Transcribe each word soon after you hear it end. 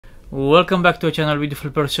Welcome back to our channel,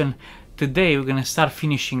 beautiful person. Today we're gonna start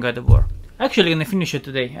finishing God of War. Actually, gonna finish it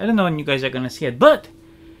today. I don't know when you guys are gonna see it, but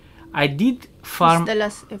I did farm. Is the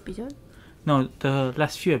last episode? No, the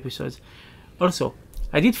last few episodes. Also,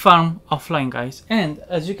 I did farm offline, guys, and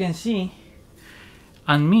as you can see,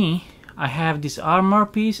 on me, I have this armor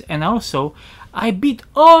piece, and also I beat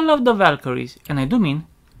all of the Valkyries, and I do mean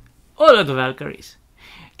all of the Valkyries,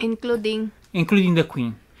 Including the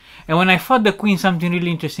Queen. And when I fought the Queen, something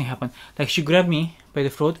really interesting happened. Like, she grabbed me by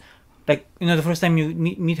the throat. Like, you know, the first time you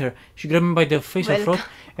meet her, she grabbed me by the face or throat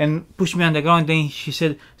and pushed me on the ground. Then she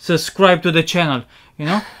said, subscribe to the channel, you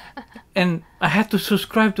know? And I had to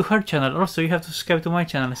subscribe to her channel. Also, you have to subscribe to my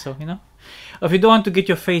channel. So, you know, if you don't want to get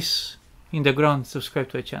your face in the ground, subscribe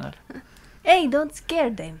to the channel. Hey, don't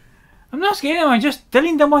scare them. I'm not scaring them. I'm just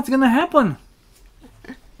telling them what's gonna happen.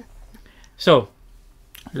 So,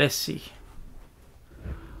 let's see.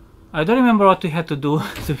 I don't remember what we had to do,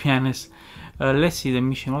 to be honest. Let's see the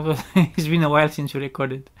mission. What was it's been a while since we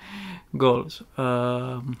recorded. Goals.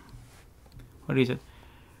 What is it?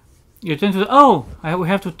 You turn to the... Oh! We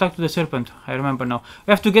have to talk to the serpent. I remember now.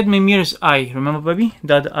 We have to get Mimir's eye. Remember, baby?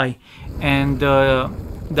 The other eye. And the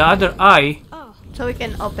other eye... So we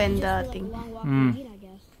can open the thing.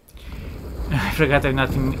 I forgot I'm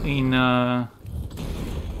not in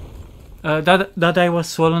that eye was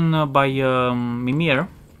swollen by Mimir.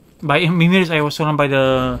 By Mimir's eye was swollen by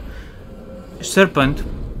the serpent,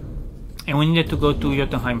 and we needed to go to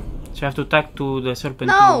Jotunheim. So I have to talk to the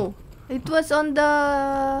serpent. No! It was on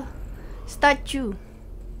the statue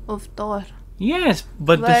of Thor. Yes,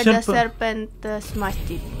 but where the serpent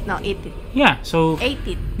smashed it. No, ate it. Yeah, so... Ate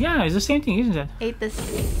it. Yeah, it's the same thing, isn't it? Ate the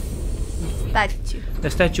statue. The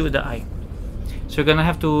statue with the eye. So we're gonna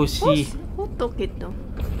have to see... Who took it though?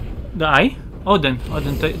 The eye? Odin.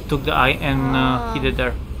 Odin took the eye and hid it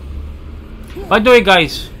there. By the way,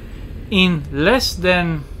 guys, in less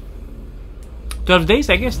than 12 days,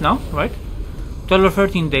 I guess now, right? 12 or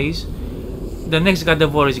 13 days, the next God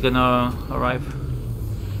of War is gonna arrive.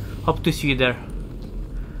 Hope to see you there.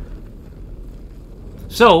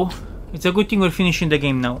 So, it's a good thing we're finishing the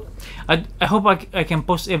game now. I hope I can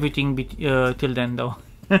post everything till then, though.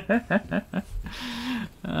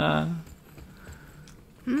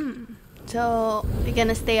 So, we're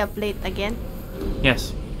gonna stay up late again?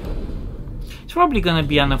 Yes. It's probably gonna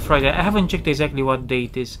be on a Friday. I haven't checked exactly what day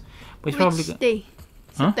it is. But it's Which probably day?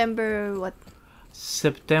 Huh? September what?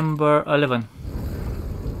 September 11.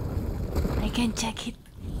 I can check it.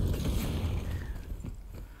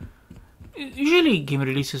 Usually game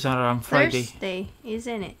releases are on Friday. Thursday,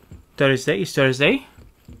 isn't it? Thursday? Is Thursday?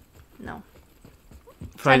 No.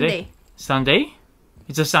 Friday? Sunday?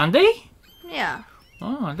 It's a Sunday? Yeah.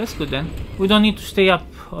 Oh, that's good then. We don't need to stay up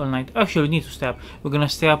all night. Actually, we need to stay up. We're gonna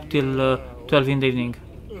stay up till 12 in the evening.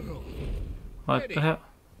 What?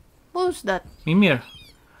 Who's that? Mimir.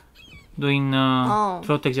 Doing Oh.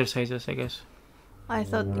 throat exercises, I guess. I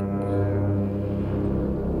thought...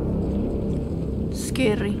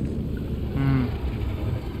 Scary.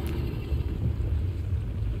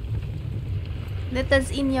 Let us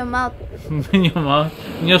in your mouth. In your mouth.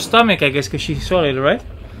 In your stomach, I guess, because she's solid, right?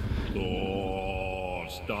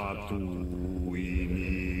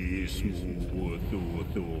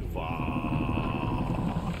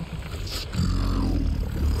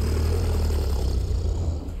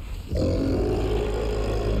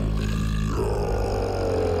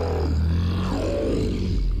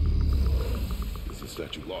 Is the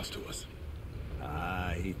statue lost to us?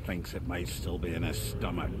 He thinks it might still be in his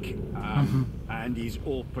stomach. And he's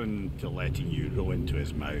open to letting you go into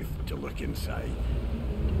his mouth to look inside.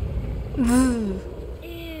 Ew.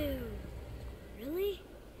 Really?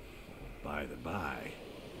 By the by,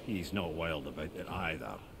 he's not wild about it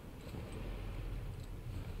either.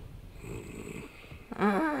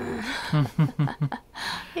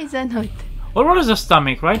 He's annoyed. Or what is the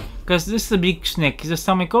stomach, right? Because this is a big snake. Is the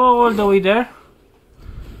stomach all the way there?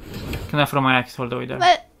 Cannot from my axe all the way there.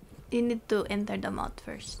 But you need to enter the mouth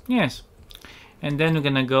first. Yes. And then we're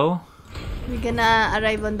gonna go. We're gonna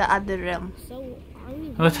arrive on the other realm. So, are we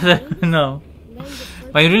What the? No.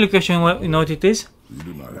 But you really question what, you know what it is? You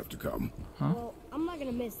do not have to come. Well, I'm not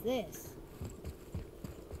gonna miss this.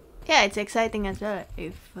 Yeah, it's exciting as well.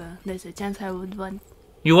 If there's a chance, I would want.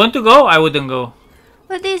 You want to go? I wouldn't go.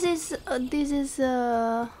 But this is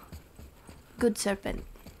good serpent.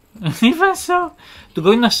 Even so, to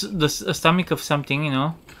go in the stomach of something, you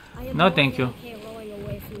know. I am No, more thank than you. okay rolling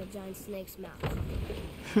away from the giant snake's mouth.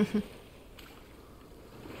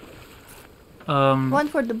 One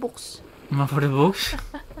for the books. For the books.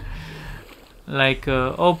 Like,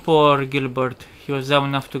 oh poor Gilbert, he was dumb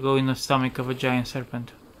enough to go in the stomach of a giant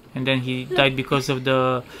serpent. and then he died because of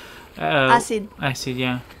the Acid. Acid,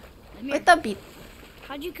 yeah. Wait a bit.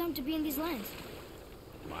 How'd you come to be in these lands?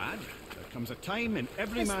 Lad, there comes a time in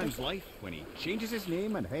every man's life when he changes his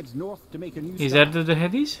name and heads north to make a new Is start. that the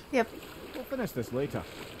head is? Yep. We'll finish this later.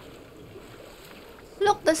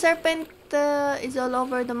 Look, the serpent is all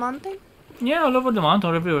over the mountain. Yeah, all over the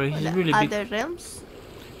mountain, everywhere. He's The really big. other realms.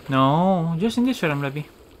 No, just in this realm, Rabbi.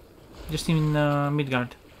 Just in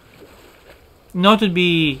Midgard. No, it would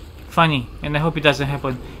be funny, and I hope it doesn't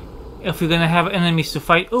happen. If we're gonna have enemies to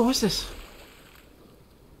fight. Oh, what's this?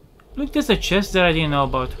 Look, there's a chest that I didn't know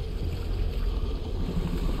about.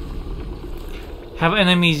 Have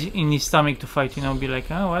enemies in his stomach to fight, you know, be like,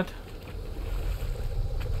 oh, what?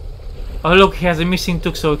 Oh, look, he has a missing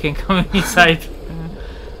tooth so he can come inside.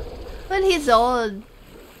 Well, he's old.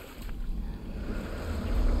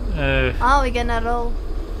 Oh, we're gonna roll.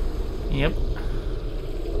 Yep.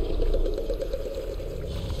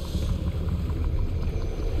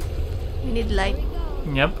 We need light.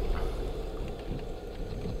 Yep.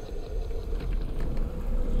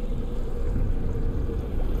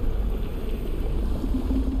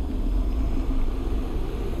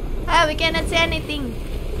 Ah, we cannot see anything.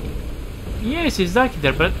 Yes, it's dark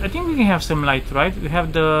there, but I think we can have some light, right? We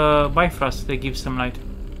have the Bifrost that gives some light.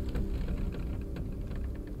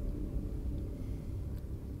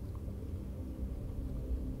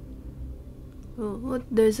 Oh, what?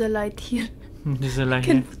 There's a light here. There's a light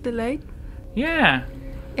Can here. put the light. Yeah.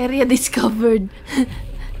 Area discovered.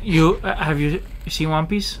 You have you seen One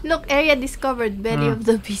Piece? Look, area discovered. Belly of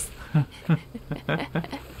the beast.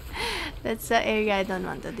 That's the area I don't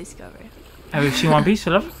want to discover. Have you seen One Piece,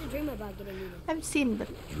 I love? used to dream about getting eaten. I've seen, but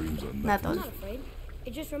Dreams are not I'm all. not afraid.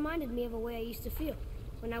 It just reminded me of a way I used to feel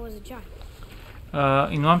when I was a child.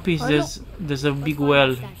 In One Piece, Oh, there's a Let's big find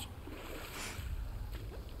well. that statue.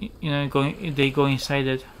 You know, they go inside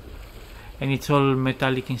it, and it's all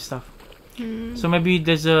metallic and stuff. So maybe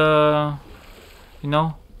there's a, you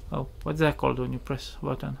know, oh, what's that called when you press a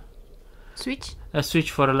button? Switch? A switch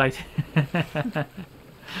for a light.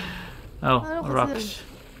 Oh, look, rocks. it's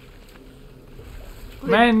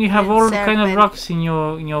Man, you have with all kind of serpent. rocks in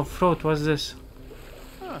your throat. What's this?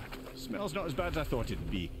 Ah, smells not as bad as I thought it'd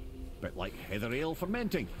be. Bit like heather ale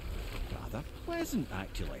fermenting. Rather pleasant,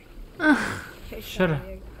 actually. Fish Sure. down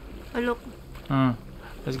there. Oh, look.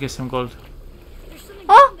 Let's get some gold. There's something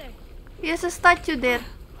Oh! down there. There's a statue there.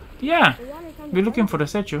 Yeah, The water comes we're looking down. for the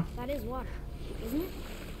statue. That is water, isn't it?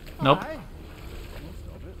 Nope, Aye.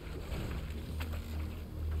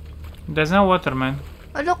 there's no water, man.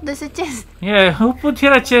 Oh, look, there's a chest. Yeah, who put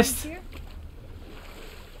here a chest? Here?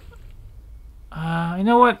 You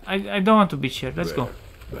know what? I don't want to be here. Let's go.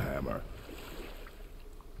 The hammer.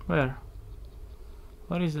 Where?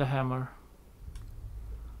 Where is the hammer?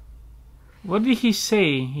 What did he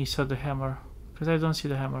say he saw the hammer? Because I don't see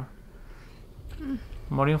the hammer.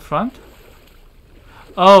 More in front?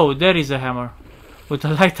 Oh, there is a hammer. With a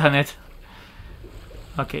light on it.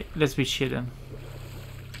 Okay, let's be here then.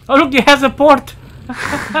 Oh look, he has a port!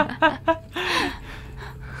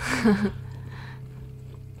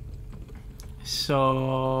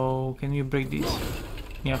 So, can we break this?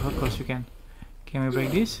 Yeah, of course we can. Can we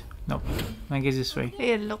break this? Nope. I guess this way.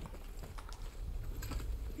 Here, look.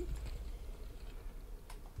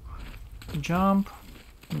 Jump,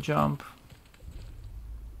 jump.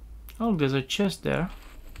 Oh, there's a chest there.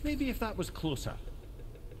 Maybe if that was closer.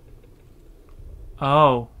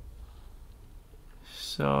 Oh.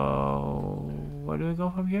 So, where do we go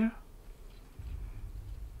from here?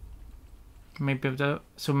 Maybe if the,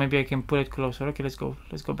 so maybe I can pull it closer. Okay, let's go.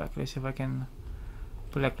 Let's go back. Let's see if I can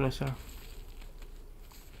pull it closer.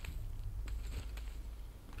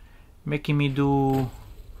 Making me do.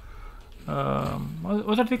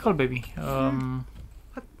 What are they called, baby?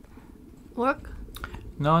 Work?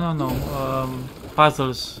 No.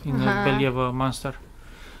 Puzzles in the belly of a monster.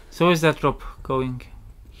 So is that rope going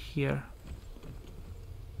here?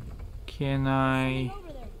 Can I?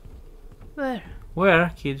 Over there. Where?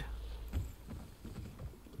 Where, kid?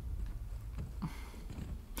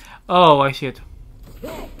 Oh, I see it.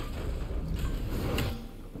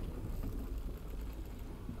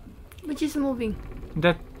 Which is moving?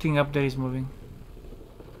 That thing up there is moving.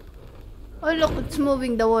 Oh, look, it's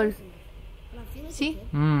moving the wall. Not feeling See? good.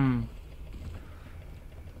 Hmm.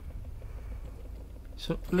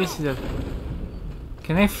 So let's see that.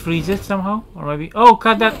 Can I freeze it somehow? Or maybe. Oh,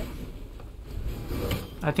 cut that!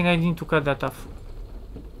 I think I need to cut that off.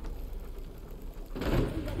 Not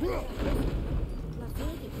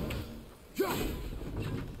feeling good.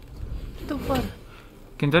 Too far.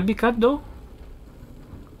 Can that be cut though?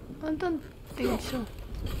 I don't think so.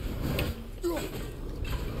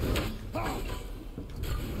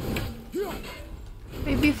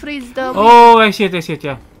 maybe freeze the... Oh, I see it,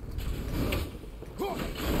 yeah.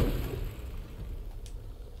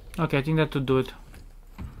 Okay, I think that would do it.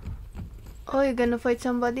 Oh, you're gonna fight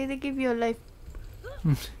somebody to give you a life.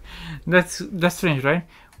 That's strange, right?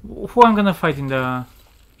 Who I'm gonna fight in the...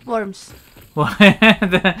 Worms.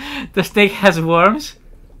 the snake has worms?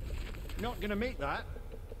 Not gonna make that.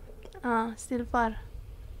 Ah, still far.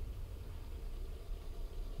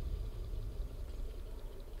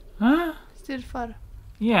 Huh? Still far.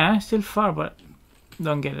 Yeah, still far, but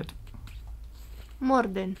don't get it. More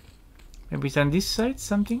than. Maybe it's on this side,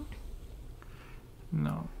 something?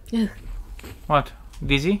 No. Ugh. What?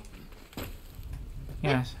 Dizzy?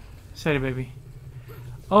 Yes. Sorry, baby.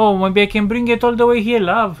 Oh, maybe I can bring it all the way here,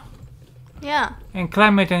 love. Yeah. And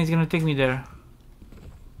climb it and it's gonna take me there.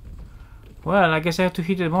 Well, I guess I have to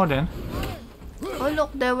hit it more then. Oh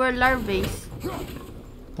look, there were larvae.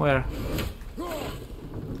 Where?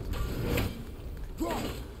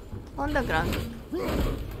 On the ground.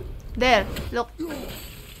 There, look.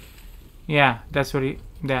 Yeah, that's what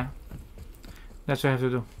there. That's what I have to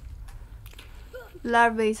do.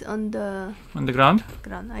 Larvae on the On the ground?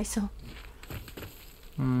 ground, I saw.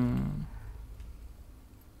 And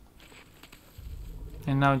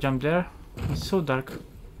now jump there. It's so dark.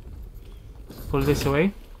 Pull this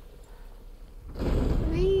away.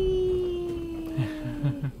 Whee!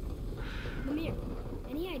 Mimir,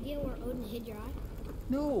 any idea where Odin hid your eye?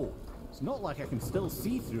 No, it's not like I can still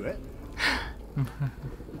see through it.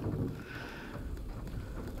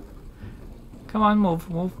 Come on,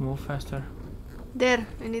 move faster. There,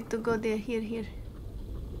 we need to go there, here.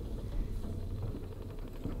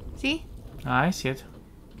 See? I see it.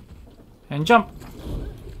 And jump.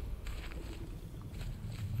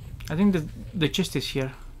 I think the chest is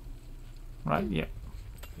here. Right, yeah.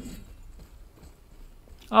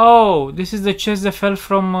 Oh, this is the chest that fell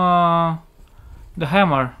from the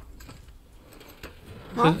hammer.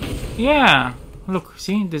 Huh? So, yeah. Look,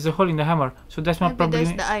 see? There's a hole in the hammer. So that's my Maybe problem.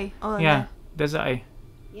 there's the eye. Oh, Yeah, there's the eye.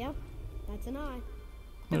 Yep, that's an eye.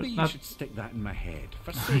 Maybe you Not- should stick that in my head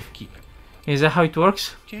for safekeeping. Is that how it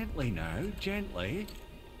works? Gently now, gently.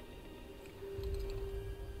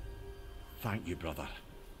 Thank you, brother.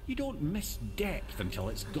 You don't miss depth until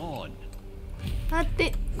it's gone.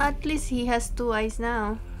 At least he has 2 eyes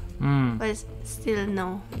now. But still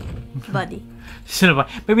no body. Silver.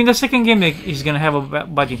 Maybe in the second game he's gonna have a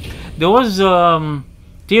body. There was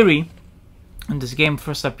theory when this game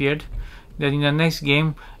first appeared that in the next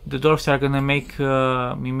game the dwarves are gonna make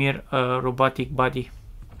Mimir a robotic body.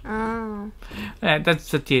 Ah. That's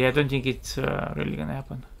the theory. I don't think it's really gonna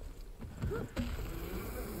happen.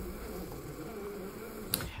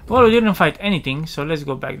 Well, we didn't fight anything, so let's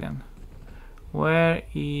go back then. Where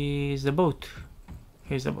is the boat?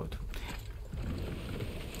 Here's the boat.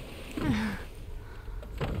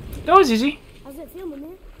 That was easy. How's it feel,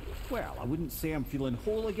 Mimir? Well, I wouldn't say I'm feeling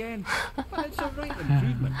whole again, but it's a right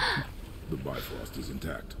improvement. The Bifrost is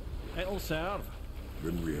intact. It'll serve.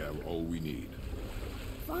 Then we have all we need.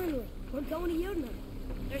 Finally, we're going to Jotunheim.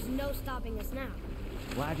 There's no stopping us now.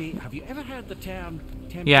 Laddie, have you ever heard the term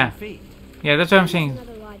tempting Yeah. fate? Yeah, that's what I'm saying.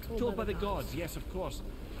 Another lie Told by the gods, yes, of course.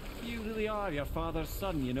 You really are your father's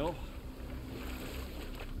son, you know.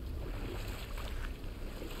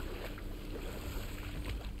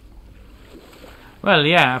 Well,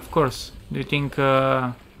 yeah, of course. Do you think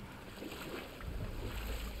that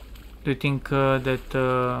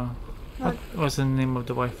what was the name of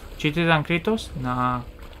the wife? Cheated on Kratos? Nah.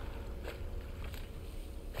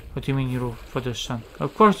 What do you mean you for the son?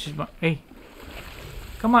 Of course, hey,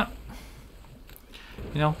 come on.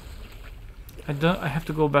 You know, I have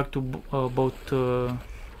to go back to boat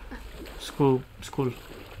school.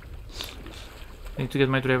 I need to get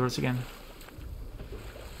my drivers again.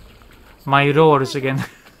 My roars again.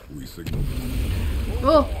 We signal.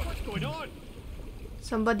 Oh! What's going on?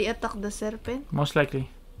 Somebody attacked the serpent. Most likely.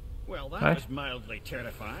 Well, that Right. was mildly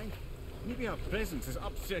terrifying. Maybe our presence is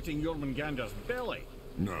upsetting Jormungandr's belly.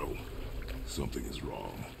 No. Something is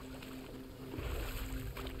wrong.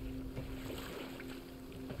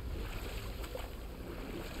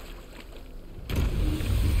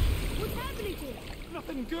 What's happening to us?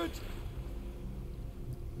 Nothing good.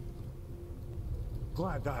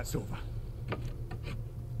 Glad that's over.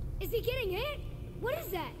 Is he getting hit? What is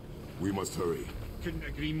that? We must hurry. Couldn't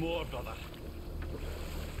agree more, brother.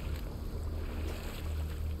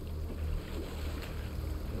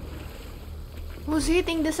 Who's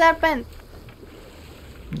hitting the serpent?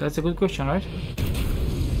 That's a good question, right?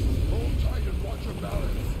 Hold tight and watch your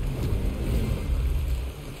balance.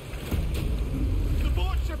 The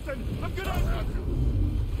boat's shifting! I'm gonna...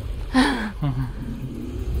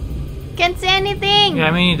 can't see anything.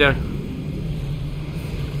 Yeah, me neither.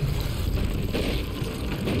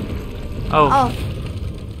 Oh.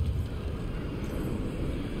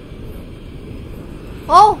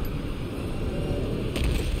 Oh.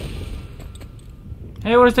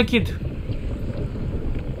 Hey, where's the kid?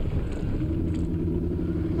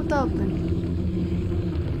 What happened?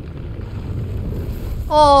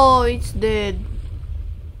 Oh, it's dead.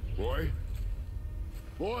 Boy?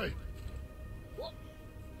 Boy?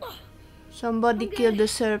 Somebody killed the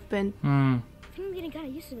serpent. I think I'm getting kind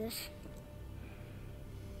of used to this.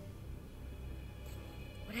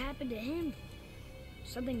 What happened to him?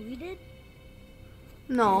 Something we did?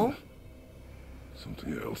 No.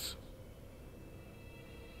 Something else.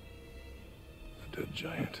 A dead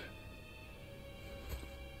giant.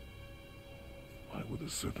 Why would the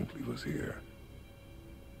serpent leave us here?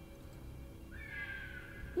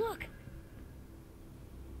 Look!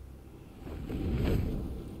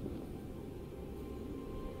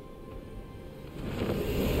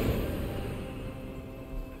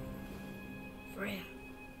 Freya.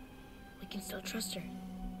 We can still trust her,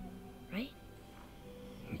 right?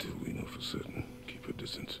 Until we know for certain, keep a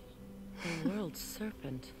distance. The world's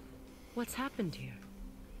serpent. What's happened here?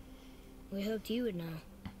 We hoped you would know.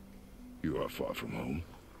 You are far from home.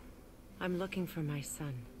 I'm looking for my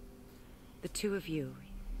son. The two of you.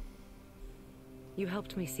 You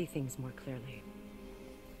helped me see things more clearly.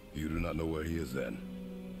 You do not know where he is then?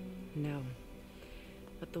 No.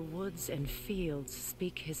 But the woods and fields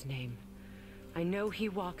speak his name. I know he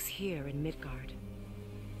walks here in Midgard.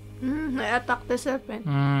 I attacked the serpent.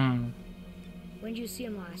 When did you see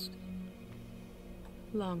him last?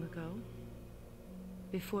 Long ago.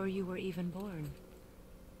 Before you were even born.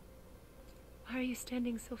 Why are you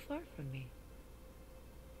standing so far from me?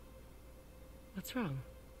 What's wrong?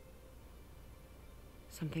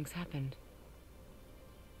 Something's happened.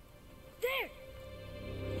 There!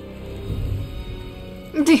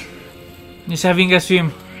 He's having a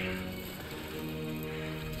swim.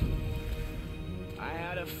 I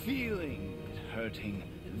had a feeling that hurting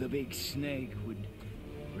the big snake would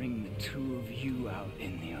bring the two of you out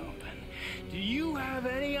in the open. Do you have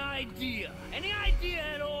any idea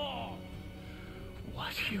at all,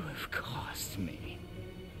 what you have cost me?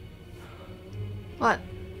 What?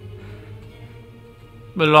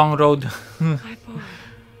 The long road. My boy.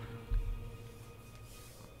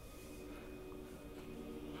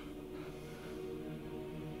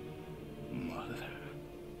 Mother.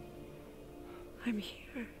 I'm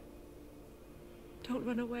here. Don't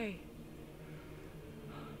run away.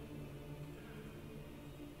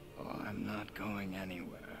 Oh, I'm not going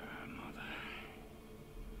anywhere, Mother.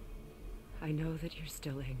 I know that you're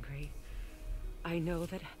still angry. I know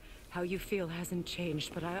that how you feel hasn't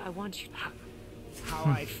changed, but I want you to... How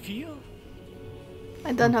I feel?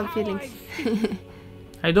 I don't have feelings.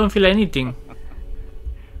 I don't feel anything.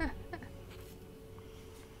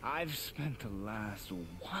 I've spent the last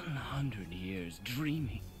 100 years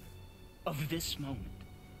dreaming of this moment.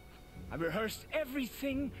 I've rehearsed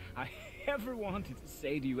everything I ever wanted to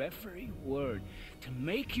say to you, every word, to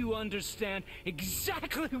make you understand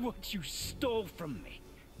exactly what you stole from me.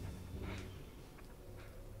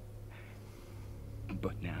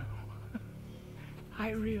 But now,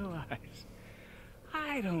 I realize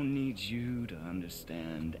I don't need you to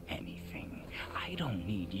understand anything. I don't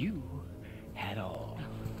need you at all.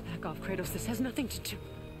 Back off, Kratos. This has nothing to do...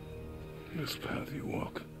 This path you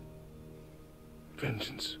walk.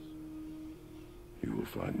 Vengeance. You will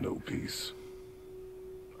find no peace.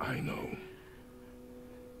 I know.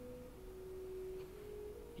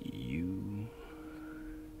 You...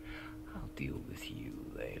 I'll deal with you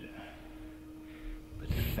later. But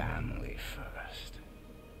family first.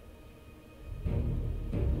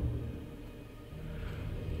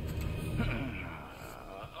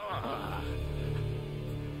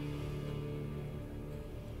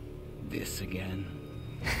 This again?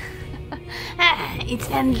 It's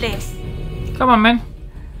endless. Come on, man.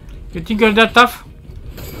 You think you're that tough?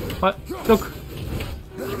 What? Look.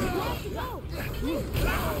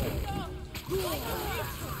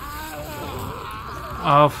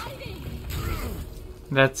 Oh.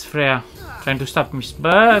 That's Freya trying to stop me.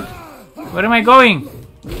 But where am I going?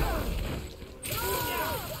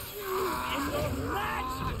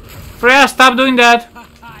 Freya, stop doing that.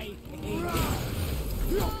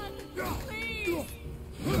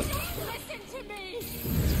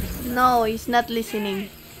 No, he's not listening.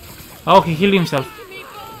 Oh, he healed himself.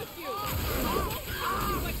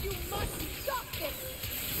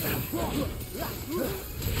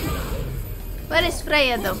 Where is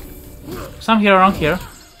Freya though? Some here around here,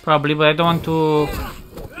 probably, but I don't want to.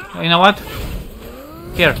 You know what?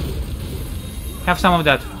 Here. Have some of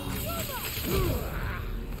that.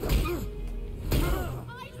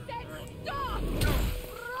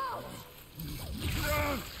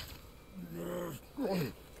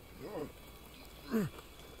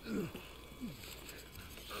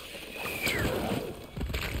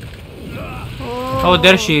 Oh,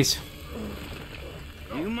 there she is.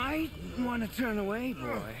 You might want to turn away,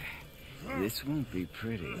 boy. This won't be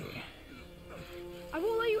pretty. I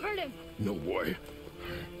won't let you hurt him. No, boy.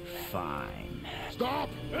 Fine. Stop!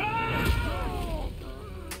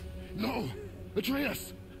 No!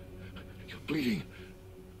 Atreus! You're bleeding.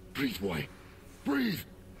 Breathe, boy. Breathe!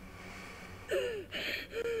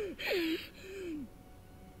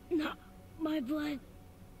 Not my blood.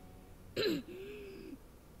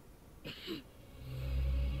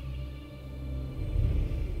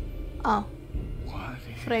 Oh, What?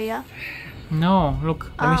 Freya. No,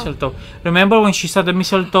 look, the mistletoe. Remember when she saw the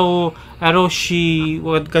mistletoe arrow, she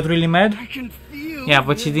got really mad? I can feel. Yeah,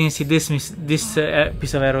 but she didn't see this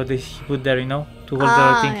piece of arrow that he put there, you know, to hold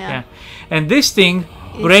the thing. yeah. Yeah. And this thing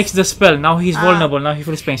breaks the spell. Now he's vulnerable. Now he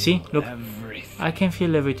feels pain. See, look, Everything. I can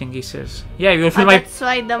feel everything. He says. Yeah, you'll feel my. That's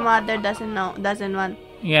why the mother doesn't want.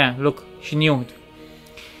 Yeah, look, she knew it.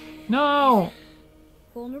 No.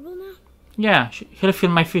 Vulnerable now? Yeah, he'll feel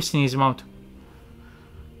my fist in his mouth.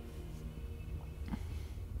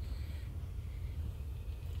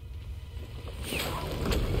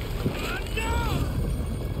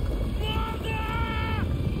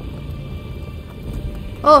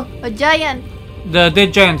 Oh, a giant. The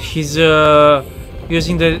dead giant. He's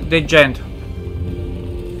using the dead giant.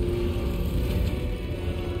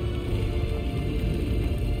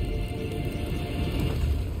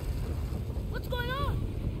 What's going on?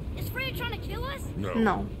 Is Freya trying to kill us?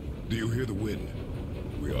 No. Do you hear the wind?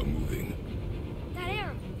 We are moving. That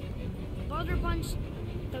arrow. Baldur punched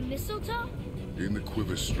the mistletoe? In the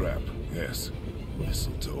quiver strap, yes.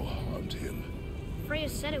 Mistletoe harmed him. Freya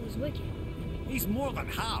said it was wicked. He's more than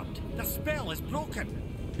harmed. The spell is broken.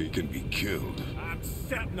 He can be killed. I'm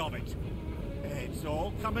certain of it. It's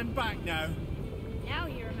all coming back now. Now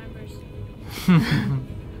he remembers.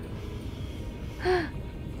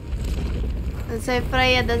 And so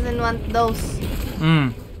Freya doesn't want those.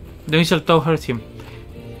 The mistletoe hurt him.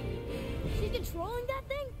 Is he controlling that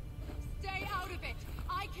thing? Stay out of it.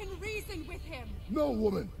 I can reason with him. No,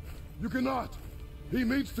 woman! You cannot! He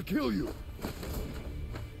means to kill you!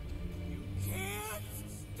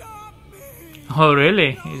 Oh,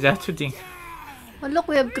 really? Is that the thing? Oh, look,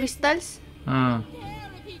 we have crystals.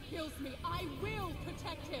 If he kills me, I will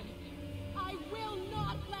protect him. I will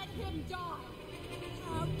not let him die.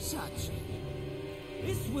 Don't touch it.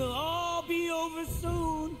 This will all be over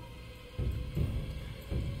soon.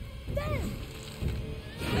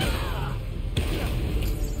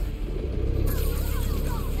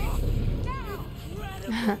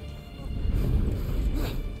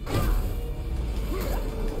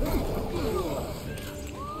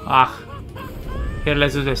 Here,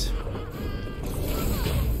 let's do this.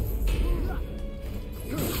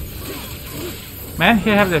 Man,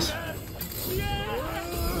 here, have this.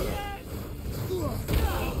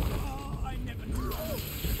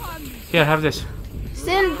 Here, have this.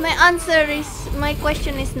 Still, my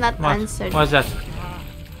question is not answered. What's that?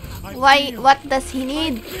 What does he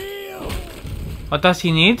need? What does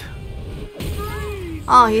he need?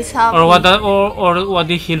 Oh, he's happy. Or what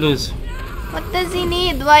did he lose? What does he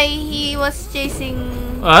need? Why he was chasing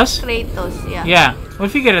Us? Kratos? Yeah. Yeah, we'll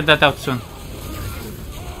figure that out soon.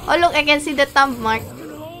 Oh look, I can see the thumb mark.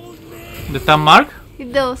 The thumb mark?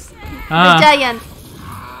 Those. Ah. The giant.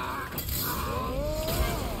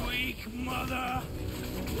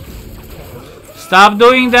 Stop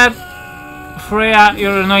doing that, Freya.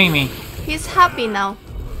 You're annoying me. He's happy now.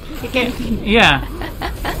 He can. Yeah.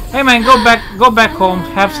 Hey man, go back home.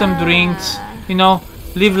 Have some drinks. You know,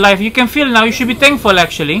 live life. You can feel now. You should be thankful.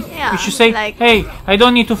 Actually, Yeah, you should say, like- "Hey, I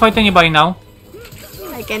don't need to fight anybody now."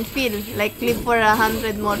 I can feel like live for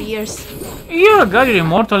 100 more years. You're a god. You're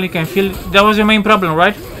immortal. You can feel. That was your main problem,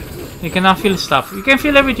 right? You cannot feel stuff. You can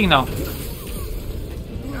feel everything now.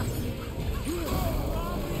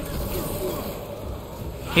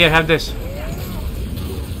 Here, have this.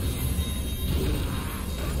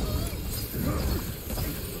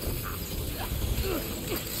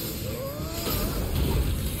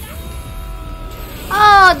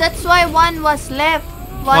 Oh, that's why one was left.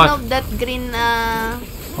 One What? of that green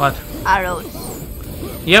What? arrows.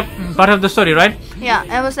 Yep, part of the story, right? Yeah,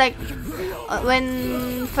 I was like,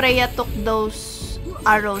 when Freya took those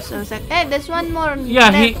arrows, I was like, hey, there's one more Yeah,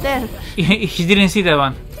 left there. he didn't see that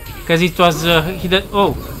one because it was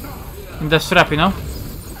in the strap, you know.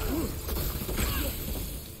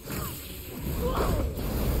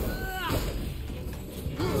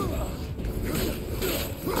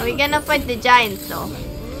 we gonna fight the giant though?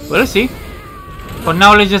 We'll see. For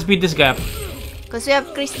now, let's just beat this guy up. Because we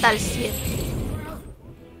have crystals here.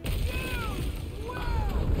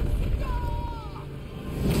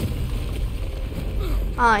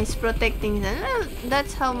 Ah, he's protecting them. Well,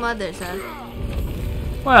 that's how mothers are.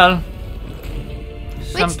 Well,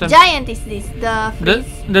 which giant is this?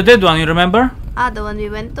 The dead one, you remember? Ah, the one we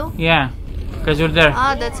went to? Yeah, because you're there.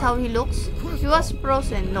 Ah, that's how he looks. He was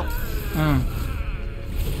frozen, look.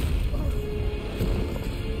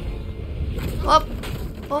 Up,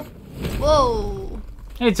 up, whoa.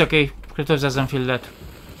 It's okay. Kratos doesn't feel that.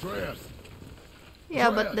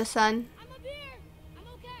 Yeah, but the sun.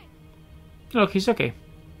 Look, he's okay.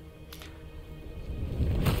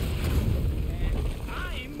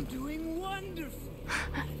 I'm doing wonderful.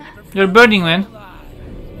 You're burning, man.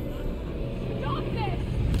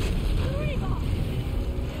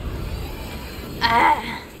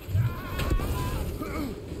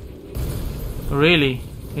 Really?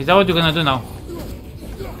 Is that what you're gonna do now?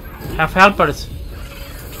 Have helpers.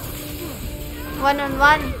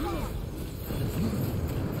 1-on-1.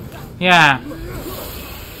 Yeah.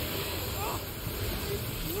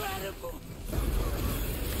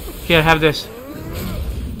 Here, have this.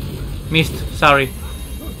 Missed, sorry.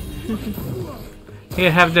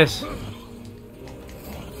 Here, have this.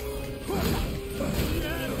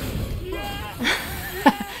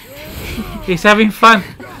 He's having fun.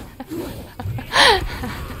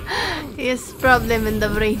 He has problem in the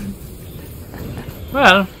brain.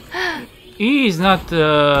 Well, he is not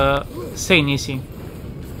sane, is he?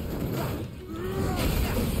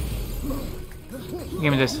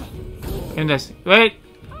 Give me this. Give me this. Wait.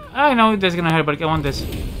 I know that's gonna hurt, but I want this.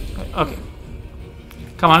 Okay.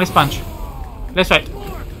 Come on, let's punch. Let's fight.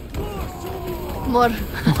 More.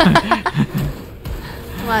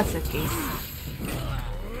 What's the case?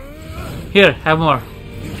 Here, have more.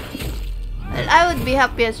 Well, I would be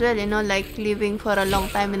happy as well, you know, like living for a long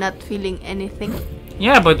time and not feeling anything.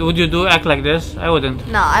 Yeah, but would you act like this? I wouldn't.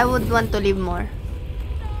 No, I would want to live more.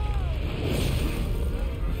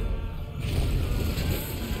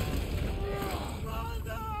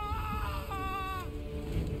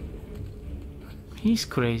 He's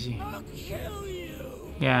crazy.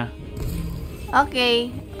 Yeah.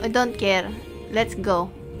 Okay, I don't care. Let's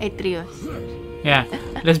go. Atreus. Yeah,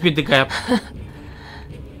 let's beat the guy up.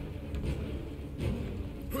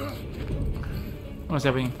 What's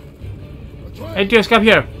happening? Atreus, come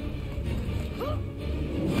here.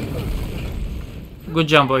 Good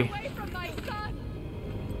jump, boy.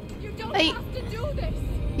 Hey,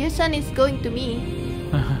 your son is going to me.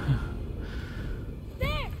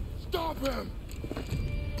 Stop him!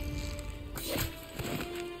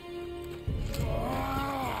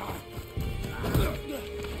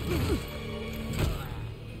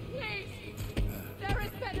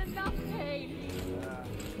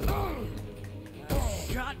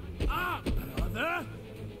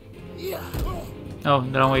 Oh,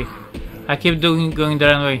 the wrong way. I keep going the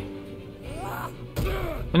wrong way.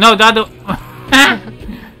 No, the other.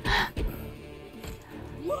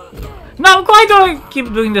 No, why do I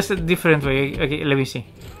keep doing this a different way? Okay, let me see.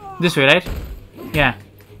 This way, right? Yeah.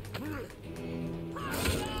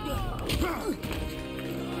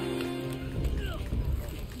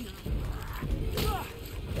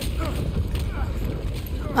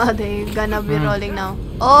 Oh, they're gonna be rolling now.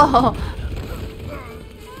 Oh!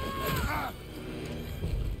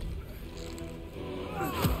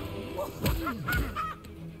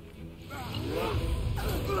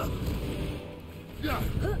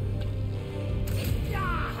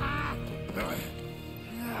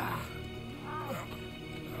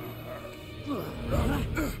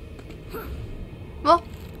 Oh!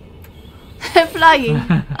 They're flying!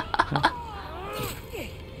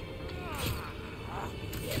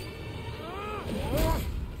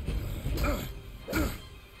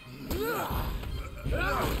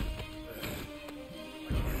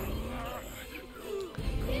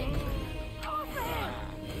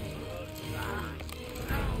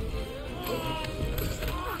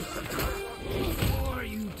 Before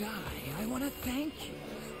you die, I want to thank you.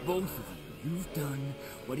 Both of you. You've done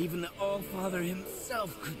what even the All-Father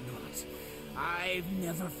himself could not. I've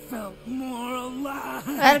never felt more alive.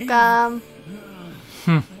 Welcome.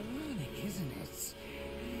 Ironic, isn't it?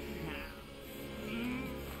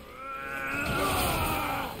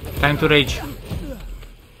 Time to rage.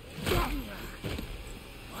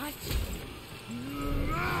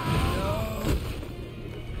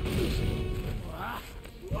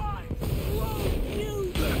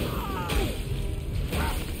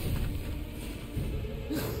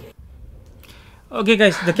 Okay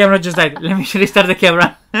guys, the camera just died. Let me restart the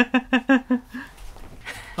camera.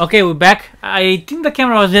 Okay, we're back. I think the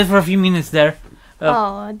camera was dead for a few minutes there.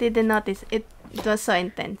 I didn't notice. It was so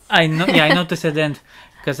intense. I know. Yeah, I noticed at the end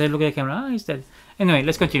because I look at the camera. He's dead. Anyway,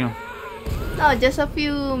 let's continue. No, just a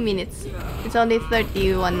few minutes. It's only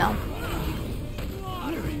 31 now.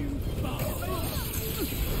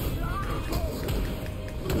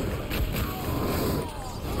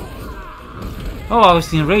 Oh, I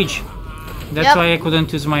was in rage. That's why I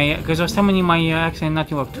couldn't use my... Because I was summoning my axe and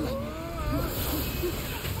nothing worked.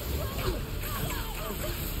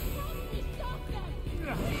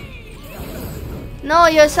 No,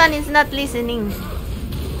 your son is not listening.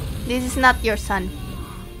 This is not your son.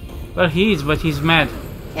 Well, he is, but he's mad.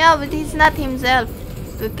 Yeah, but he's not himself.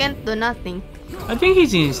 We can't do nothing. I think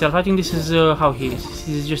he's in himself. I think this is how he is.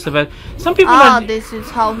 He's just a bad... Some people are... this is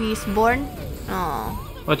how he's born? Oh.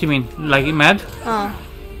 What do you mean? Like mad? Oh.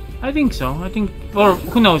 I think so. I think... Or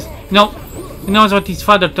who knows? No. Who knows what his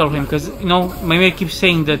father told him? Because, you know, my mate keeps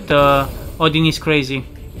saying that Odin is crazy.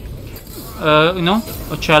 You know?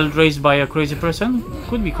 A child raised by a crazy person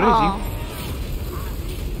could be crazy. Oh.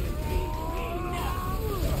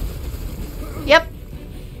 Yep.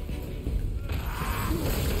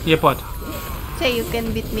 Yep, what? Say you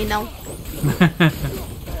can beat me now.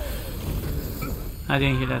 I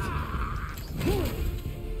didn't hear that.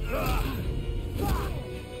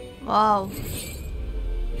 Wow.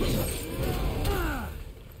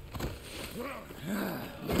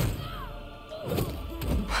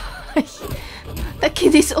 The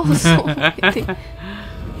kid is also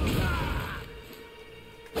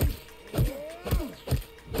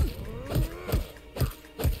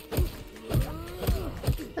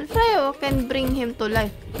Alfredo can bring him to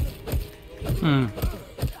life.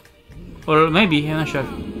 Or maybe, I'm not sure.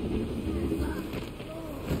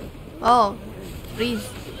 Oh, freeze.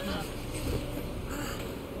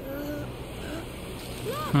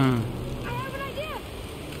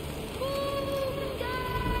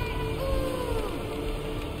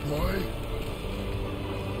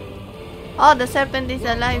 Oh, the serpent is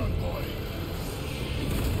alive.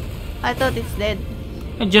 I thought it's dead.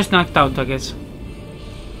 It just knocked out, I guess.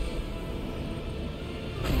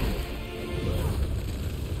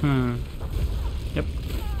 Yep.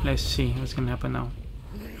 Let's see what's gonna happen now.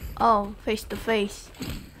 Oh, face to face.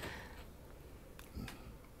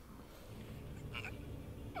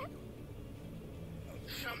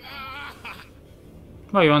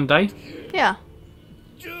 Oh, you wanna die? Yeah.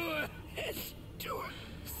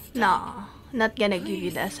 No, not gonna give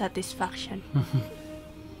you that satisfaction.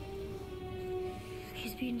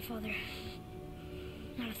 He's beaten, Father.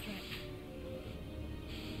 Not a threat.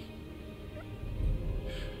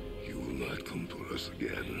 You will not come to us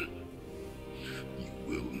again. You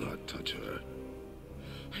will not touch her.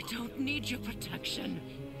 I don't need your protection.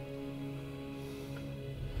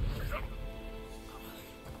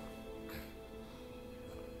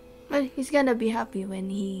 Well, he's gonna be happy when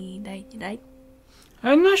he died, right?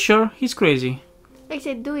 I'm not sure. He's crazy. Like I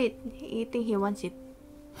said, do it. You think he wants it.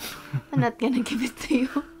 I'm not gonna give it to you.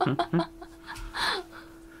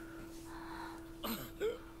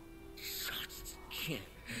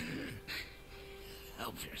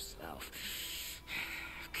 Help yourself.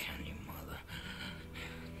 Can you, Mother?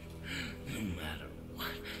 No matter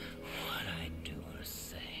what I do or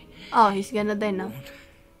say. Oh, he's gonna die now.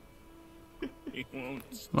 He won't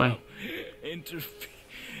stop. Why? Interfering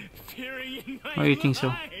in my Why do you think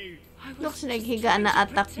so? Looks like he gonna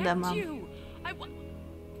attack the mom.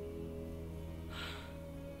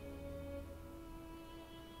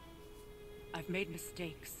 I've made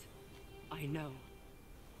mistakes. I know.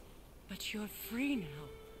 But you're free now.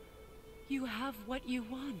 You have what you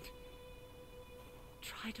want.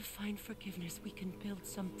 Try to find forgiveness. We can build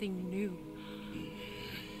something new.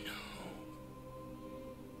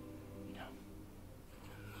 No.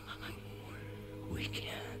 We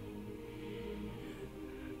can't.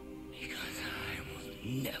 Because I will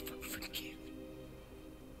never forgive.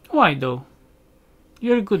 Why though?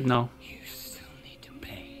 You're good now. You still need to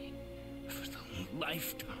pay for the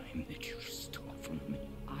lifetime that you stole from me.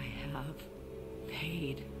 I have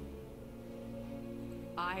paid.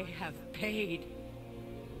 I have paid.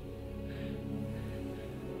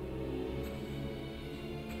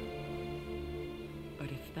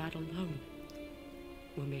 But if that alone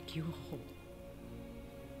will make you whole,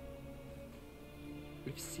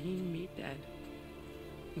 if seeing me dead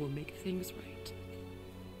will make things right,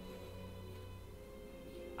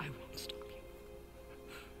 I won't stop you.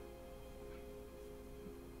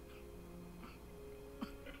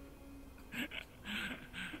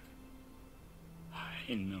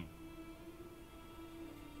 I know.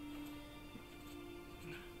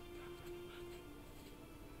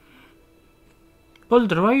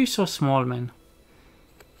 Baldur, why are you so small, man?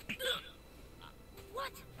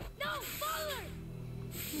 What? No, father!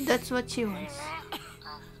 That's what she wants.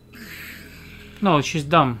 No, she's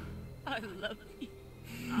dumb. I love you.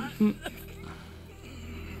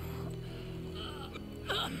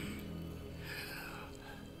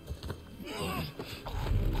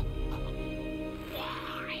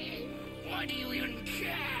 Why do you even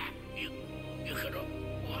care? You could have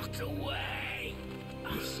walked away.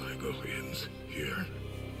 The Cygovians here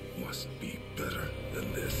must be better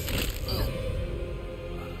than this.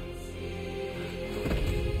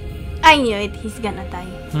 I knew it. He's gonna die.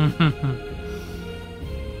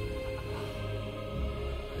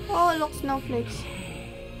 Oh, look, snowflakes.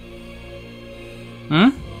 Hmm?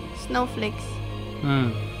 Snowflakes.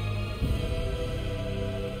 Hmm.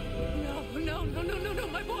 No,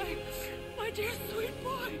 my boy. My dear sweet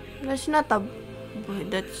boy. That's not a boy.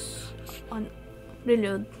 That's on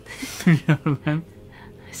prelude. Man.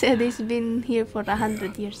 Said he's been here for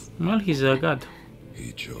 100 years. Well, he's a god.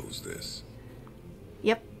 He chose this.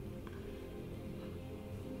 Yep.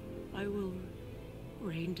 I will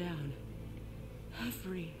rain down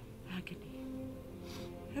every agony,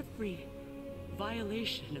 every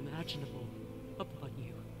violation imaginable upon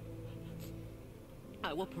you.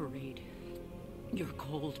 I will parade your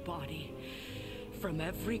cold body from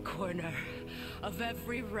every corner of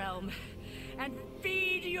every realm and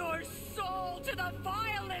feed your soul to the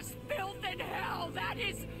vilest filth in hell. That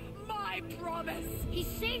is my promise. He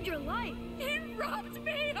saved your life. He robbed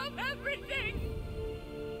me of everything.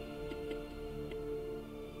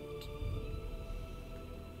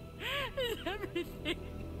 Everything.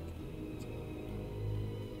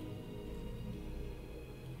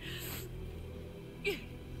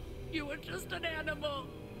 You were just an animal.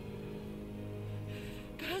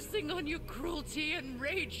 Passing on your cruelty and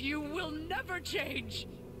rage, you will never change.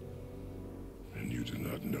 And you do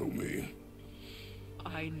not know me.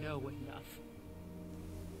 I know enough.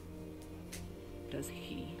 Does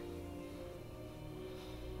he?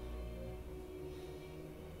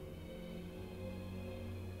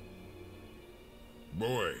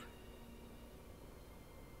 Boy,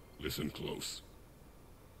 listen close.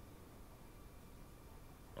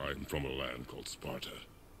 I'm from a land called Sparta.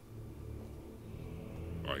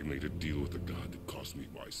 I made a deal with the god that cost me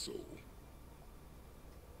my soul.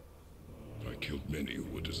 I killed many who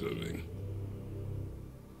were deserving.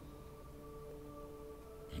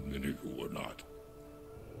 And many who were not.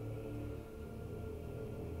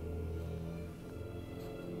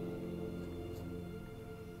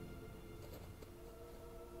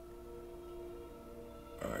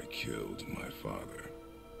 I killed my father.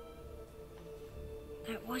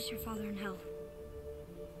 That was your father in hell.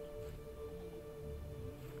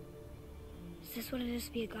 Is this what it is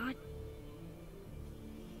to be a god?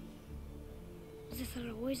 Is this how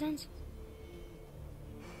it always ends?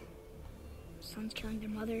 Sons killing their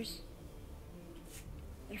mothers?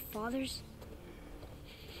 Their fathers?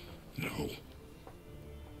 No.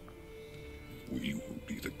 We will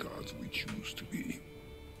be the gods we choose to be.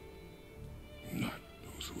 Not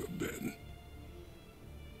those who have been.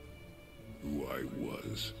 Who I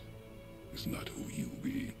was is not who you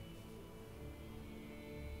be.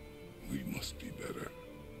 We must be better.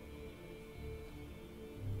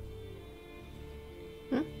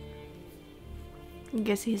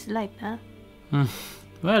 Guess he's light, huh?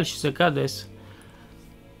 Well, she's a goddess.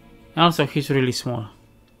 Also, he's really small.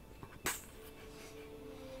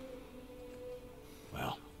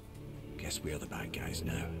 Well, guess we're the bad guys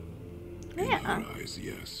now. In her eyes,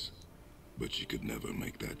 yes. But she could never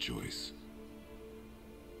make that choice.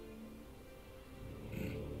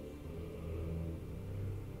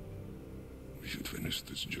 We should finish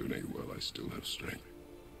this journey while I still have strength.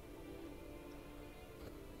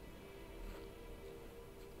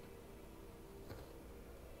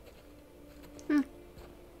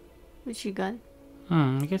 Which she got?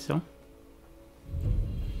 I guess so.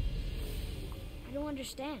 I don't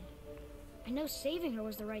understand. I know saving her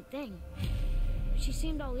was the right thing. But she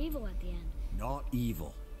seemed all evil at the end. Not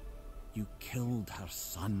evil. You killed her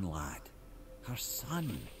son, lad. Her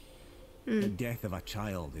son. The death of a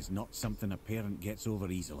child is not something a parent gets over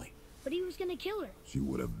easily. But he was gonna kill her. She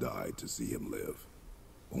would have died to see him live.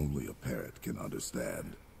 Only a parent can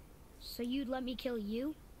understand. So you'd let me kill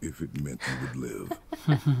you? If it meant he would live.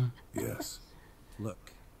 Yes.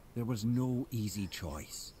 Look, there was no easy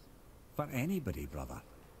choice. For anybody, brother.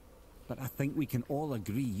 But I think we can all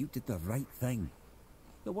agree you did the right thing.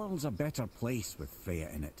 The world's a better place with Freya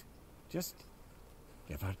in it. Just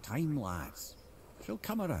give her time, lads. She'll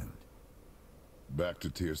come around. Back to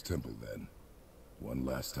Tyr's temple, then. One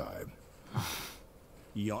last time.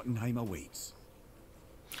 Jotunheim awaits.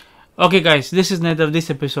 Okay, guys, this is the end of this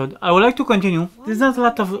episode. I would like to continue. There's not a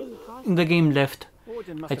lot of in the game left.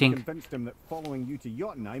 Odin must I think. have convinced him that following you to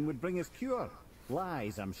Jotunheim would bring his cure.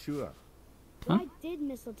 Lies, I'm sure. Why did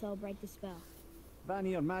Mistletoe break the spell?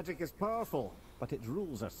 Vanir magic is powerful, but its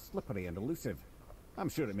rules are slippery and elusive. I'm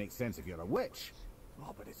sure it makes sense if you're a witch.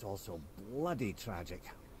 Oh, but it's also bloody tragic.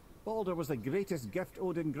 Baldur was the greatest gift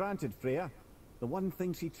Odin granted Freya. The one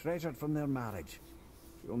thing she treasured from their marriage.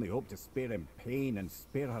 She only hoped to spare him pain and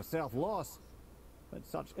spare herself loss. But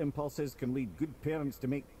such impulses can lead good parents to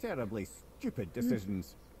make terribly stupid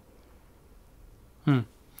decisions.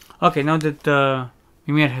 Okay, now that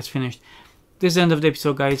Mimir has finished, this is the end of the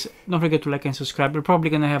episode, guys. Don't forget to like and subscribe. We're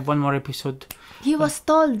probably gonna have one more episode. He was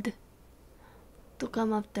told to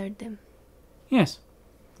come after them. Yes,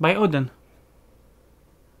 by Odin.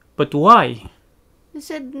 But why?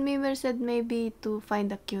 Mimir said maybe to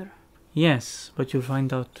find a cure. Yes, but you'll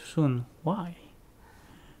find out soon why.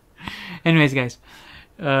 Anyways, guys,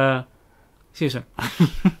 see you soon.